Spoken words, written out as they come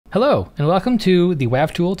Hello, and welcome to the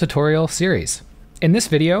WavTool tutorial series. In this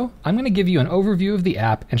video, I'm going to give you an overview of the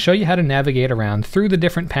app and show you how to navigate around through the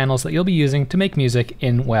different panels that you'll be using to make music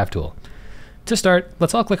in WavTool. To start,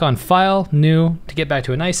 let's all click on File, New, to get back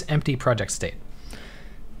to a nice empty project state.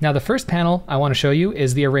 Now the first panel I want to show you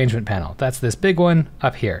is the Arrangement panel. That's this big one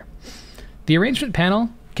up here. The Arrangement panel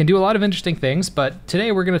can do a lot of interesting things, but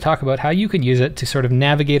today we're going to talk about how you can use it to sort of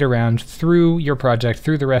navigate around through your project,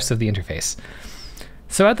 through the rest of the interface.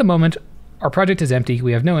 So at the moment, our project is empty,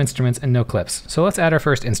 we have no instruments and no clips. So let's add our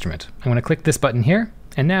first instrument. I'm going to click this button here,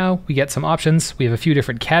 and now we get some options. We have a few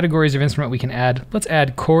different categories of instrument we can add. Let's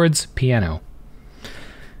add chords, piano.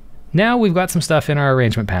 Now we've got some stuff in our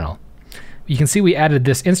arrangement panel. You can see we added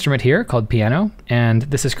this instrument here called piano, and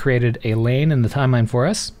this has created a lane in the timeline for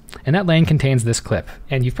us. And that lane contains this clip.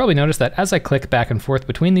 And you've probably noticed that as I click back and forth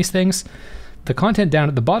between these things, the content down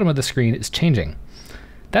at the bottom of the screen is changing.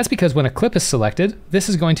 That's because when a clip is selected, this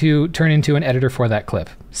is going to turn into an editor for that clip.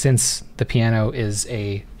 Since the piano is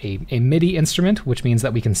a MIDI instrument, which means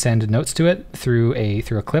that we can send notes to it through a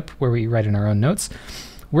clip where we write in our own notes,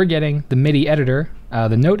 we're getting the MIDI editor,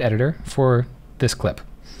 the note editor for this clip.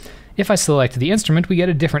 If I select the instrument, we get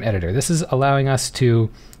a different editor. This is allowing us to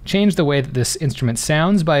change the way that this instrument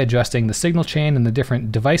sounds by adjusting the signal chain and the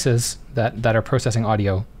different devices that are processing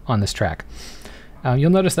audio on this track.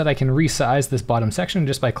 You'll notice that I can resize this bottom section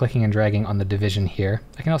just by clicking and dragging on the division here.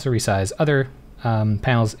 I can also resize other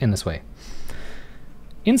panels in this way.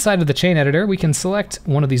 Inside of the chain editor, we can select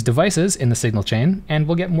one of these devices in the signal chain, and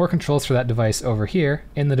we'll get more controls for that device over here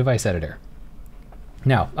in the device editor.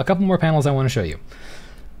 Now, a couple more panels I want to show you.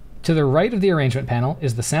 To the right of the arrangement panel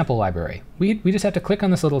is the sample library. We just have to click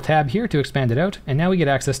on this little tab here to expand it out, and now we get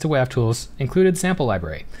access to WavTool's included sample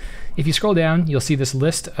library. If you scroll down, you'll see this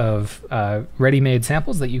list of ready-made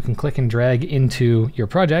samples that you can click and drag into your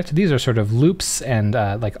project. These are sort of loops and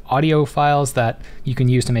like audio files that you can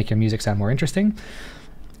use to make your music sound more interesting.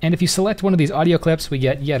 And if you select one of these audio clips, we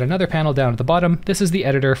get yet another panel down at the bottom. This is the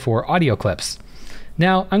editor for audio clips.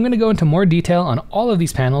 Now, I'm going to go into more detail on all of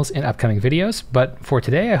these panels in upcoming videos, but for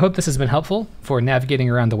today, I hope this has been helpful for navigating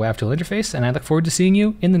around the WavTool interface, and I look forward to seeing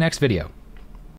you in the next video.